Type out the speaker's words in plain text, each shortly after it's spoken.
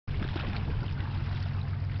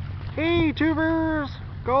Hey tubers,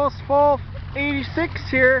 Ghost Wolf 86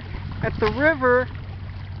 here at the river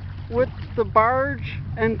with the barge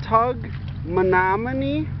and tug.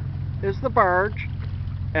 Menominee is the barge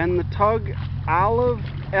and the tug Olive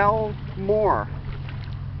L. Moore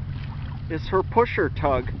is her pusher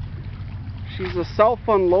tug. She's a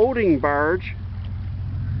self-unloading barge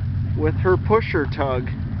with her pusher tug.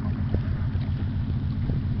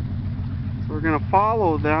 So we're going to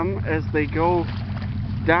follow them as they go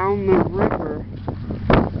down the river.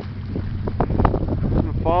 We're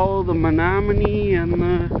going to follow the Menominee and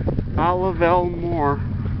the Olive L. Moore.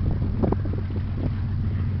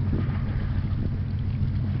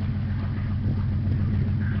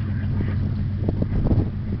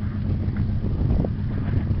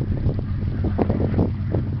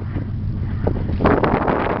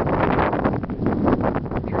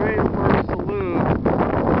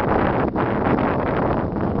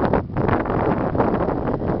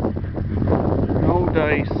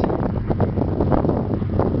 Dice.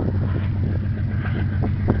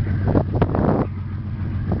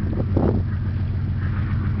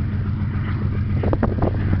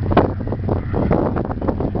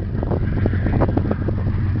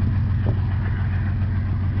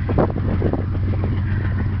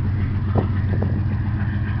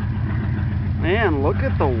 Man, look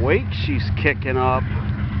at the wake she's kicking up.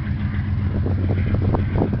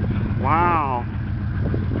 Wow.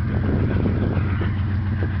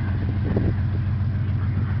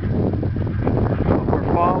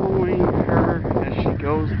 Following her as she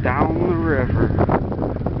goes down the river.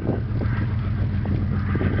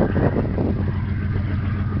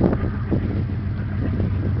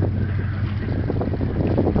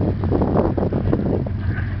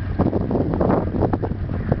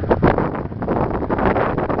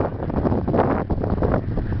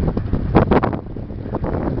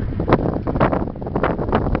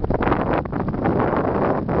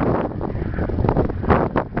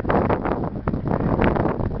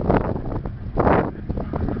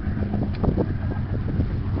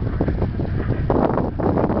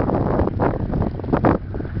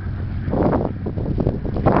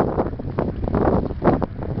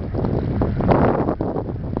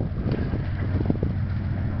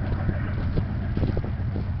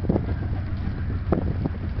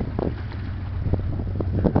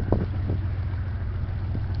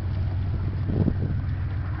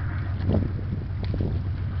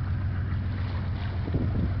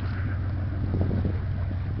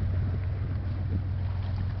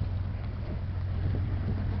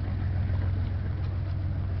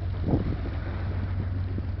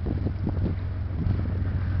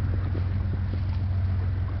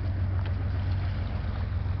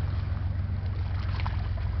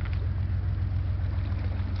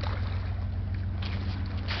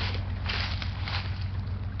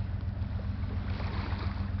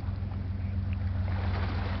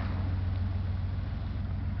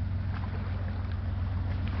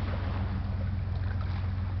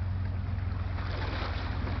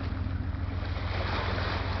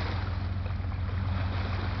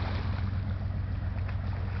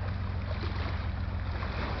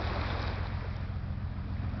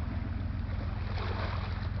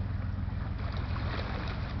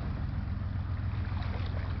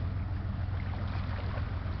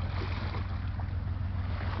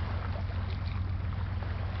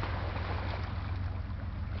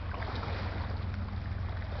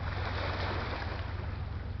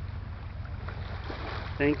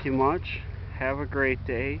 Thank you much. Have a great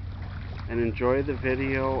day and enjoy the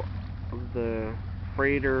video of the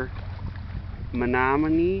freighter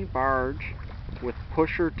Menominee barge with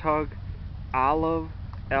pusher tug Olive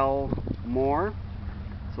L. Moore.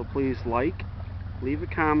 So please like, leave a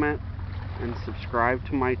comment, and subscribe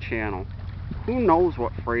to my channel. Who knows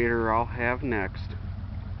what freighter I'll have next.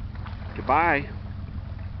 Goodbye.